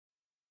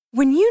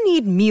When you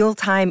need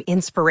mealtime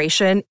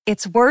inspiration,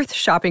 it's worth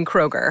shopping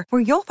Kroger,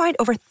 where you'll find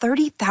over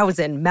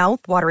 30,000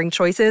 mouth-watering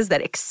choices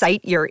that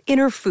excite your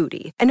inner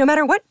foodie. And no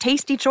matter what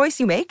tasty choice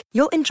you make,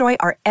 you'll enjoy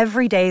our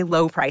everyday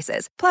low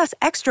prices, plus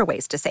extra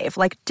ways to save,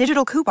 like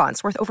digital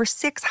coupons worth over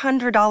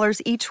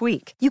 $600 each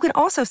week. You can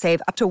also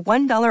save up to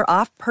 $1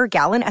 off per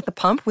gallon at the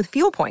pump with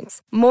fuel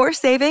points. More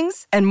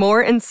savings and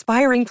more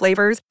inspiring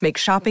flavors make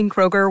shopping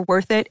Kroger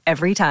worth it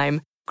every time.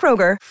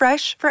 Kroger,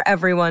 fresh for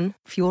everyone.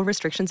 Fuel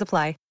restrictions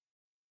apply.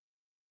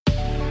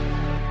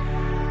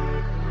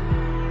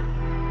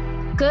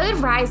 Good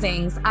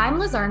risings. I'm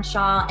Liz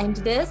Earnshaw, and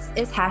this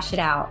is Hash It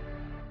Out.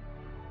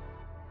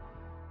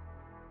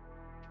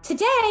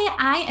 Today,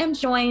 I am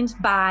joined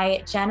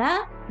by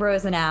Jenna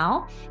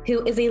Rosenau,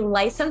 who is a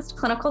licensed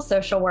clinical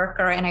social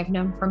worker, and I've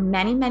known for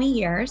many, many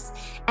years.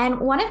 And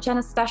one of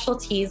Jenna's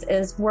specialties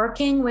is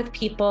working with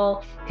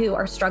people who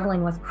are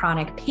struggling with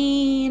chronic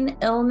pain,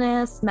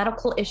 illness,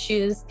 medical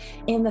issues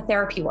in the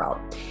therapy world.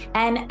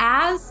 And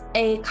as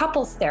a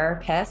couples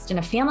therapist and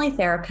a family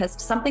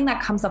therapist, something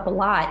that comes up a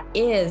lot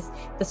is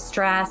the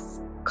stress,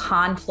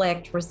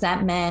 conflict,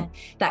 resentment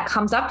that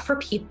comes up for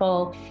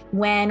people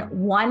when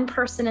one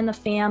person in the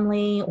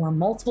family or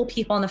multiple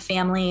people in the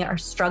family are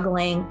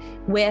struggling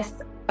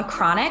with a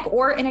chronic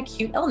or an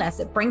acute illness.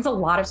 It brings a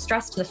lot of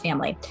stress to the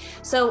family.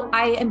 So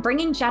I am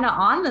bringing Jenna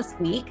on this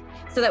week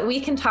so that we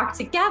can talk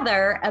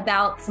together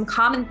about some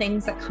common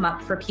things that come up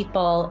for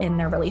people in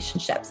their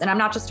relationships. And I'm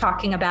not just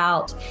talking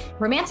about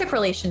romantic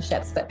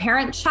relationships, but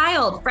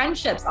parent-child,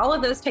 friendships, all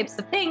of those types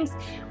of things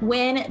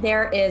when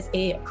there is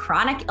a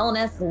chronic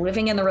illness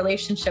living in the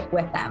relationship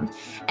with them.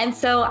 And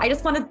so I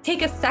just want to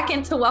take a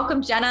second to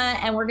welcome Jenna,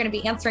 and we're going to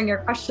be answering your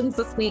questions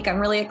this week. I'm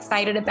really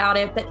excited about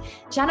it. But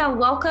Jenna,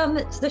 welcome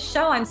to the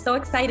show. I'm so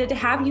excited to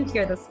have you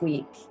here this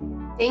week.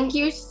 Thank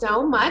you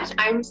so much.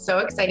 I'm so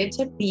excited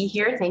to be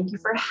here. Thank you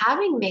for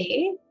having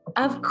me.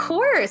 Of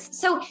course.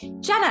 So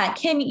Jenna,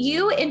 can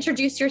you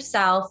introduce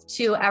yourself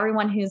to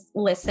everyone who's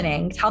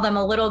listening? Tell them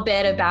a little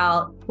bit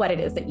about what it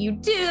is that you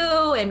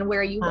do and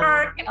where you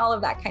work and all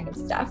of that kind of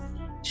stuff.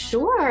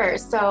 Sure.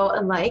 So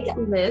like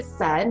Liz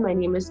said, my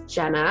name is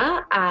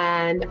Jenna,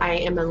 and I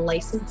am a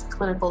licensed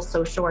clinical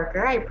social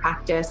worker. I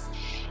practice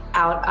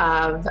out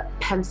of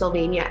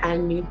Pennsylvania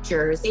and New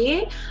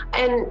Jersey.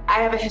 And I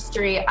have a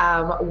history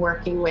of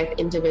working with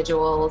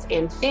individuals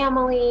and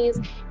families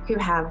who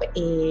have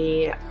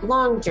a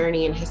long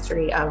journey and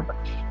history of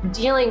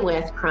dealing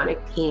with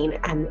chronic pain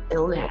and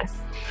illness.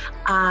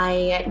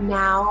 I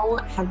now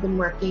have been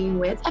working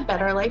with A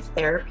Better Life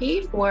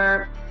Therapy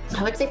for,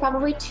 I would say,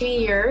 probably 2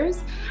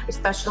 years,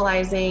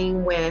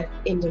 specializing with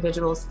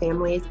individuals,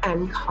 families,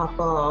 and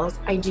couples.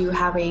 I do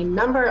have a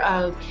number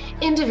of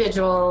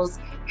individuals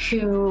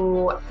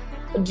who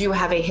do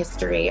have a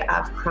history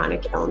of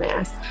chronic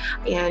illness,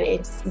 and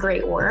it's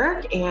great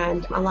work,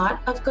 and a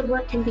lot of good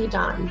work can be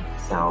done.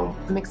 So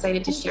I'm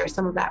excited to share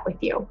some of that with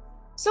you.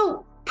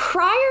 So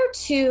prior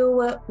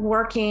to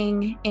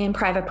working in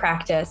private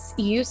practice,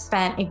 you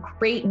spent a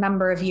great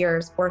number of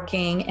years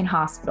working in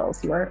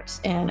hospitals. You worked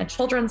in a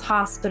children's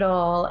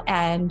hospital,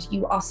 and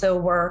you also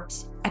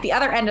worked at the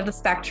other end of the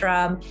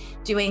spectrum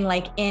doing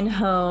like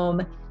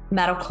in-home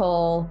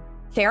medical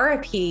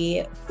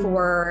therapy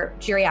for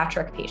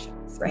geriatric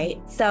patients, right?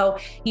 So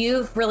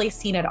you've really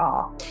seen it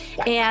all.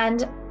 Yeah.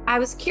 And I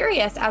was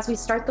curious, as we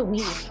start the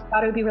week, I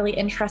thought it would be really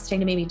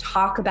interesting to maybe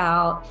talk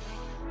about,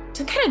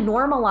 to kind of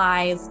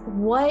normalize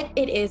what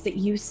it is that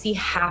you see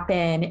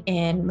happen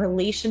in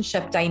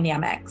relationship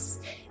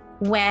dynamics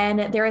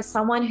when there is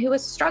someone who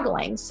is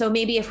struggling. So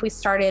maybe if we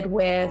started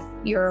with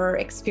your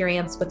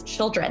experience with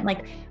children,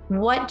 like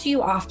what do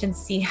you often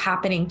see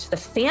happening to the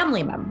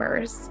family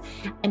members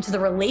and to the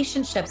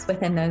relationships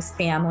within those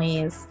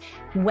families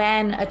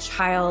when a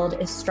child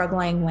is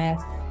struggling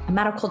with a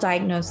medical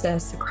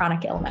diagnosis, a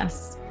chronic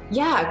illness?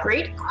 Yeah,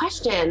 great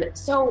question.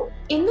 So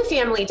in the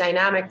family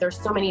dynamic,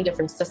 there's so many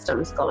different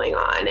systems going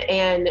on.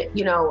 And,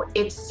 you know,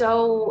 it's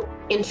so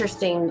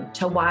interesting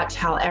to watch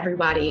how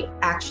everybody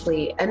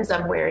actually ends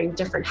up wearing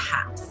different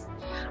hats.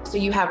 So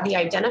you have the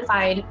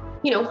identified,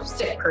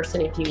 sick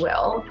person, if you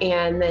will,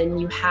 and then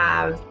you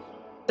have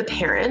the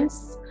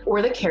parents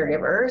or the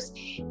caregivers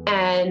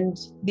and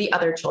the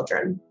other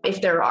children,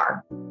 if there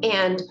are.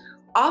 And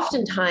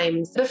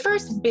oftentimes the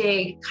first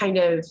big kind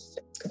of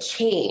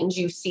change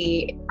you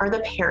see are the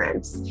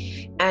parents,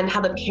 and how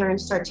the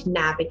parents start to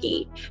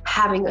navigate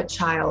having a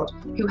child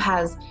who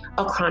has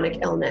a chronic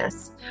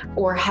illness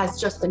or has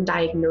just been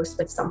diagnosed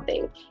with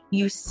something.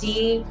 You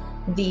see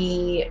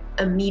the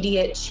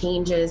immediate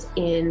changes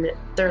in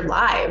their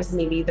lives,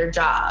 maybe their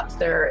jobs,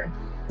 their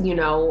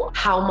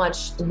how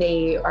much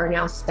they are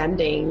now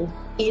spending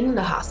in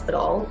the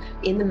hospital,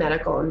 in the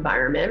medical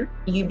environment.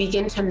 You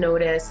begin to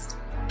notice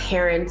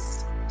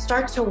parents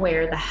start to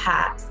wear the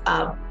hats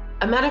of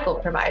a medical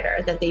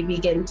provider, that they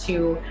begin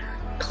to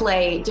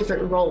play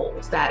different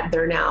roles, that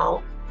they're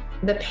now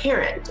the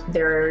parent,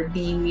 they're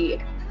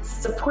the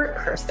support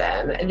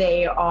person,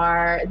 they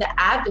are the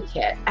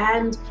advocate.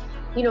 And,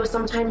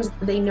 sometimes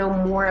they know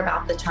more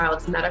about the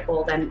child's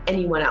medical than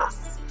anyone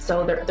else.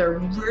 So they're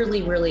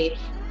really, really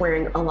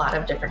wearing a lot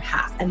of different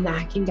hats, and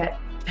that can get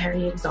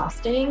very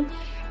exhausting,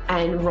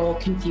 and role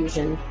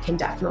confusion can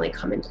definitely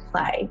come into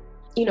play.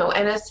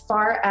 And as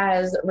far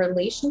as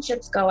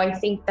relationships go, I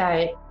think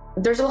that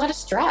there's a lot of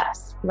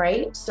stress,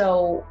 right?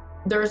 So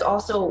there's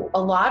also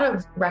a lot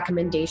of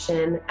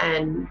recommendation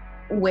and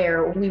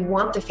where we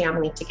want the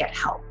family to get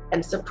help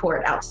and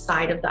support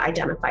outside of the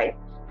identified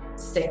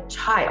sick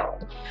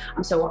child.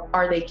 So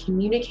are they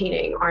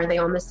communicating? Are they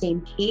on the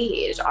same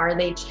page? Are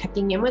they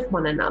checking in with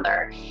one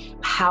another?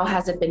 How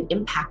has it been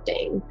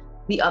impacting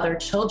the other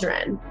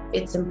children?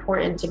 It's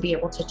important to be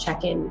able to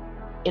check in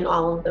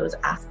all of those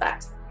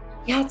aspects.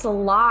 Yeah, it's a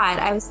lot.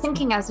 I was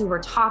thinking as we were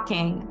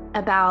talking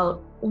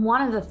about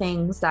one of the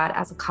things that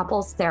as a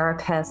couples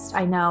therapist,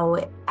 I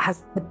know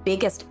has the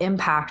biggest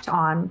impact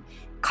on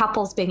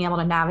couples being able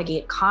to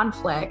navigate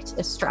conflict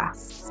is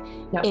stress.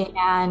 Yep.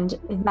 And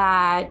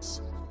that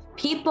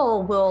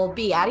people will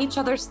be at each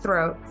other's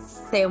throats.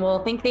 They will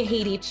think they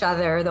hate each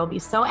other. They'll be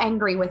so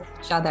angry with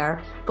each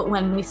other. But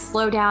when we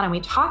slow down and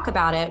we talk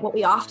about it, what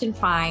we often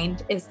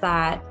find is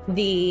that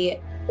the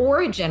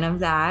origin of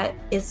that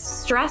is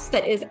stress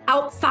that is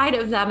outside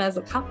of them as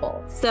a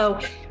couple. So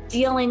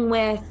dealing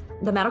with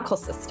the medical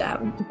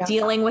system,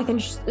 dealing with,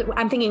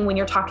 I'm thinking when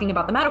you're talking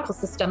about the medical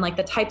system, like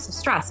the types of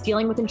stress,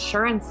 dealing with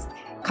insurance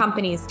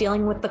companies,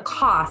 dealing with the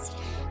cost,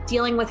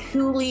 dealing with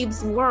who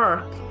leaves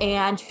work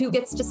and who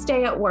gets to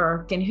stay at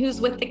work and who's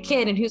with the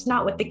kid and who's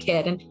not with the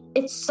kid. And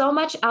it's so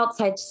much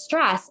outside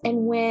stress.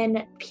 And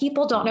when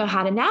people don't know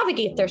how to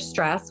navigate their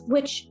stress,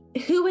 which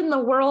who in the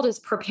world is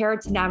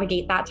prepared to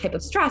navigate that type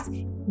of stress?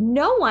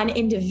 No one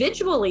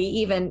individually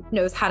even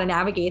knows how to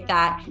navigate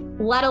that,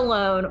 let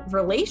alone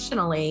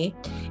relationally.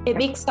 It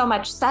makes so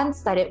much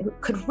sense that it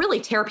could really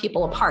tear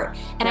people apart.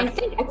 And I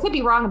think, I could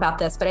be wrong about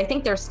this, but I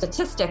think there's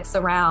statistics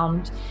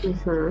around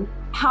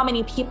how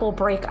many people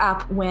break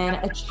up when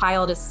a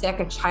child is sick,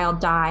 a child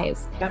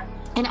dies.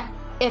 And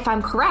if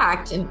I'm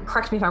correct, and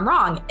correct me if I'm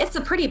wrong, it's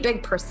a pretty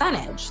big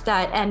percentage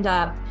that end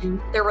up,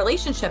 their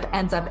relationship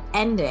ends up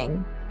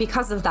ending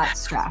because of that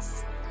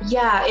stress.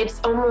 Yeah, it's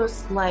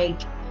almost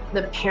like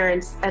the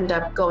parents end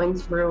up going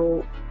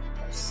through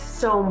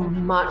so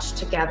much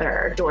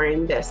together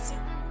during this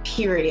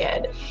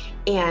period.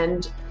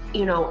 And,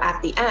 at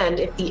the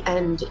end, if the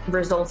end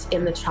results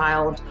in the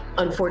child,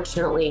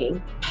 unfortunately,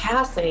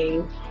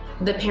 passing,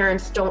 the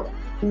parents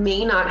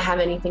may not have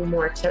anything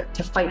more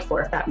to fight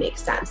for, if that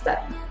makes sense,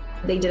 that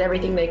they did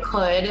everything they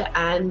could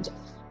and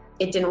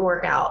it didn't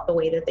work out the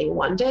way that they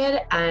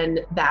wanted.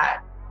 And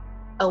that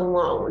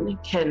alone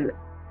can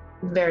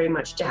very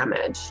much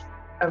damage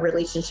a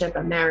relationship,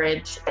 a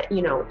marriage,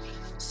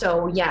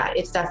 So yeah,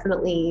 it's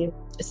definitely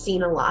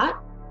seen a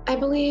lot, I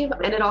believe.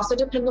 And it also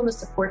depends on the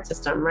support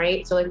system,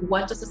 right? So like,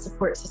 what does the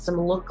support system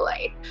look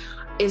like?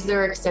 Is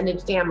there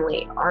extended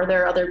family? Are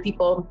there other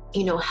people,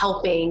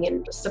 helping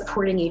and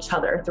supporting each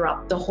other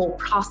throughout the whole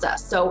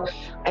process? So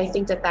I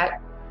think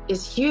that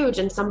is huge.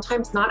 And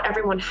sometimes not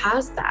everyone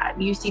has that.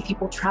 You see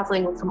people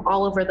traveling from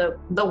all over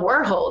the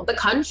world, the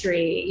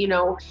country,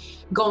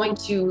 going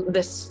to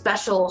the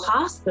special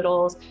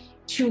hospitals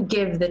to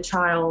give the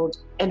child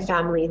and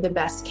family the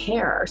best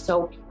care.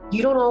 So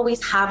you don't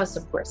always have a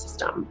support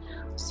system.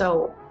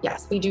 So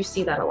yes, we do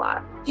see that a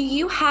lot. Do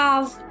you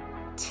have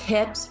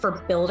tips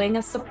for building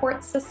a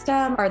support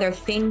system? Are there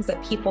things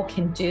that people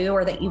can do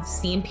or that you've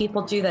seen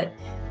people do that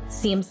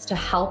seems to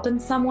help in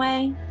some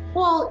way?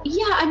 Well,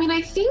 yeah,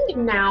 I think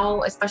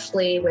now,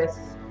 especially with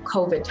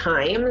COVID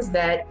times,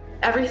 that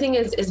everything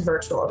is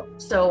virtual.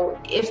 So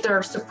if there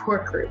are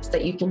support groups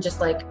that you can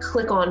just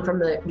click on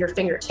from your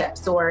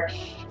fingertips, or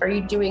are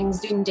you doing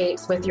Zoom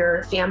dates with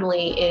your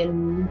family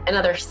in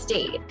another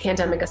state,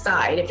 pandemic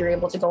aside, if you're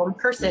able to go in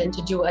person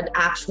to do an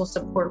actual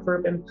support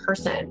group in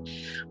person.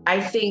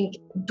 I think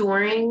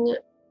during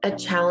a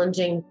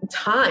challenging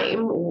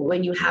time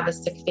when you have a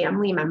sick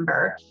family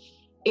member,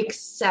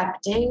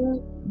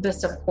 accepting the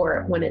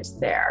support when it's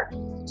there.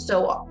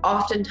 So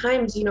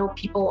oftentimes,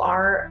 people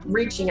are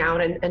reaching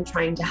out and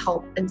trying to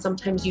help, and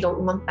sometimes you don't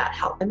want that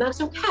help, and that's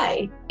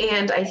okay.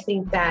 And I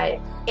think that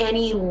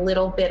any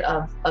little bit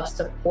of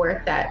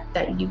support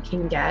that you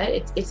can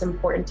get, it's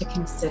important to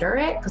consider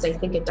it, because I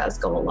think it does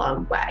go a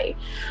long way.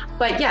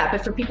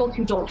 But for people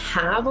who don't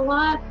have a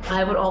lot,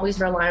 I would always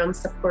rely on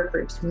support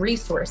groups,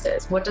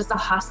 resources. What does the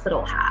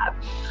hospital have?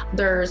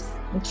 There's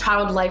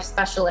child life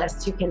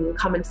specialists who can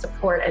come and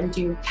support and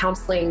do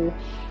counseling,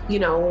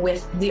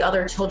 with the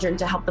other children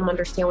to help them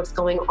understand what's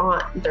going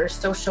on. There's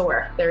social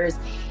work. There's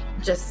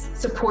just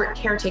support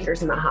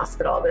caretakers in the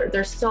hospital.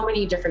 There's so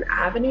many different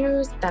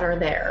avenues that are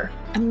there.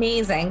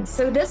 Amazing.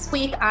 So this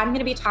week, I'm going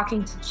to be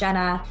talking to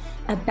Jenna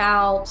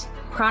about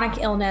chronic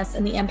illness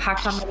and the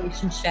impact on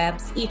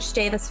relationships. Each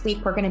day this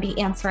week, we're going to be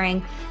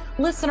answering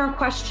listener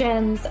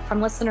questions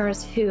from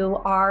listeners who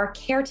are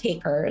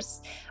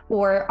caretakers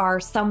or are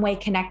some way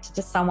connected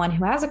to someone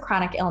who has a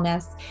chronic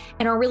illness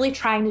and are really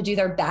trying to do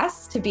their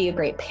best to be a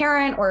great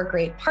parent or a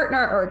great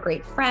partner or a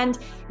great friend.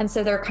 And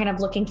so they're kind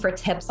of looking for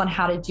tips on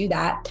how to do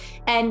that.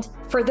 And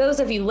for those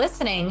of you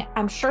listening,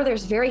 I'm sure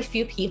there's very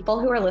few people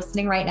who are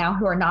listening right now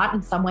who are not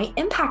in some way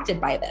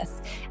impacted by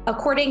this.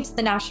 According to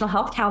the National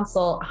Health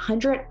Council,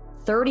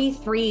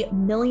 133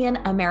 million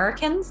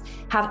Americans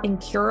have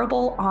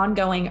incurable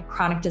ongoing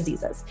chronic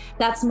diseases.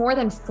 That's more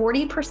than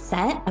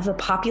 40% of the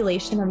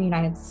population of the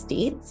United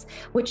States,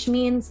 which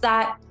means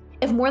that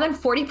if more than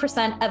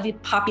 40% of the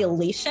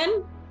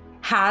population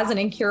has an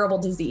incurable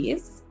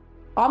disease,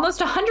 almost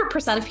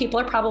 100% of people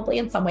are probably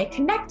in some way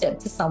connected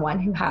to someone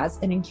who has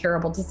an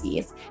incurable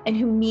disease and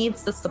who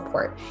needs the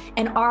support.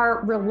 And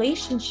our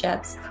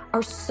relationships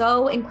are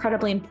so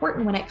incredibly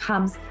important when it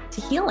comes to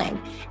healing.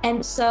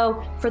 And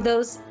so for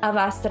those of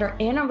us that are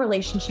in a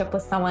relationship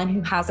with someone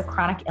who has a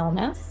chronic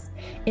illness,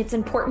 it's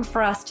important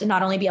for us to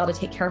not only be able to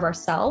take care of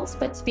ourselves,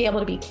 but to be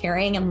able to be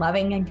caring and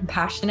loving and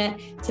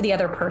compassionate to the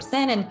other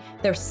person. And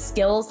there's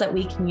skills that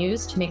we can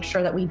use to make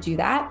sure that we do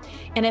that.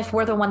 And if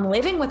we're the one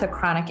living with a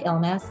chronic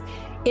illness,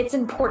 it's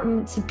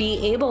important to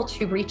be able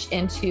to reach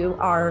into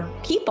our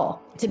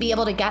people, to be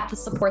able to get the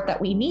support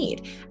that we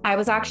need. I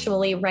was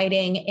actually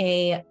writing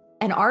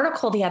an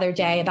article the other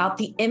day about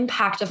the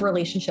impact of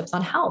relationships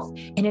on health,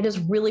 and it is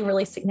really,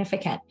 really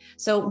significant.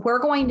 So we're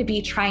going to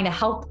be trying to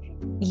help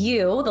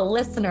you, the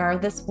listener,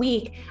 this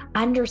week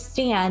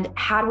understand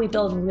how do we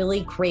build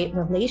really great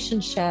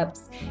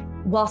relationships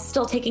while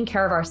still taking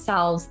care of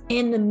ourselves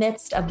in the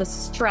midst of the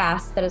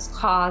stress that is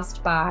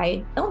caused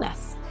by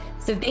illness.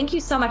 So thank you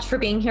so much for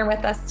being here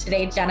with us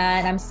today, Jenna,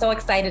 and I'm so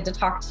excited to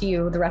talk to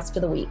you the rest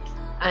of the week.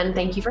 And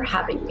thank you for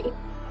having me.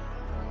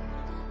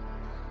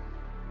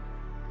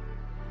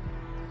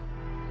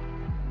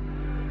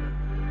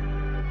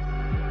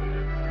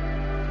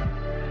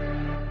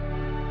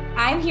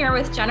 I'm here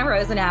with Jenna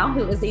Rosenau,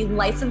 who is a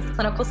licensed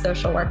clinical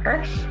social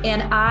worker,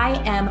 and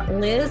I am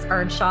Liz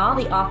Earnshaw,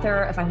 the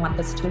author of I Want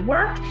This to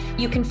Work.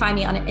 You can find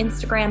me on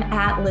Instagram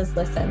at Liz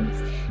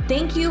Listens.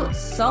 Thank you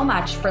so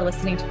much for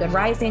listening to Good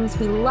Risings.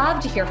 We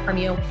love to hear from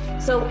you,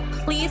 so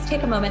please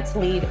take a moment to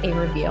leave a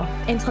review.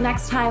 Until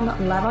next time,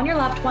 love on your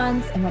loved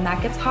ones, and when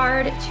that gets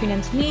hard, tune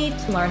into me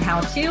to learn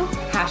how to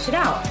hash it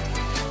out.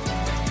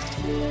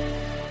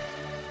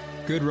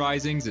 Good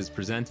Risings is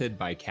presented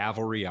by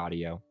Cavalry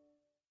Audio.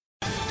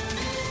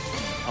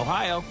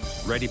 Ohio,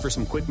 ready for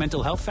some quick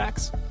mental health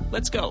facts?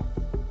 Let's go.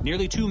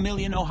 Nearly 2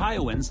 million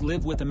Ohioans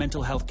live with a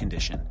mental health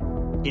condition.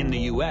 In the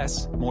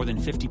U.S., more than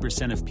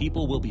 50% of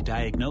people will be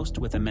diagnosed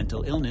with a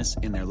mental illness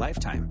in their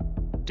lifetime.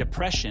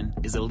 Depression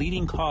is a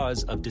leading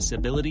cause of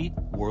disability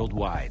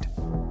worldwide.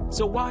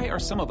 So why are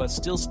some of us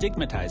still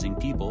stigmatizing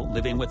people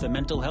living with a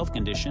mental health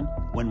condition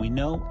when we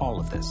know all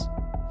of this?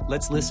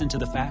 Let's listen to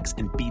the facts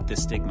and beat the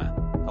stigma.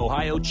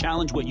 Ohio,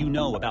 challenge what you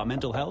know about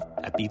mental health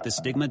at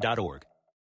beatthestigma.org.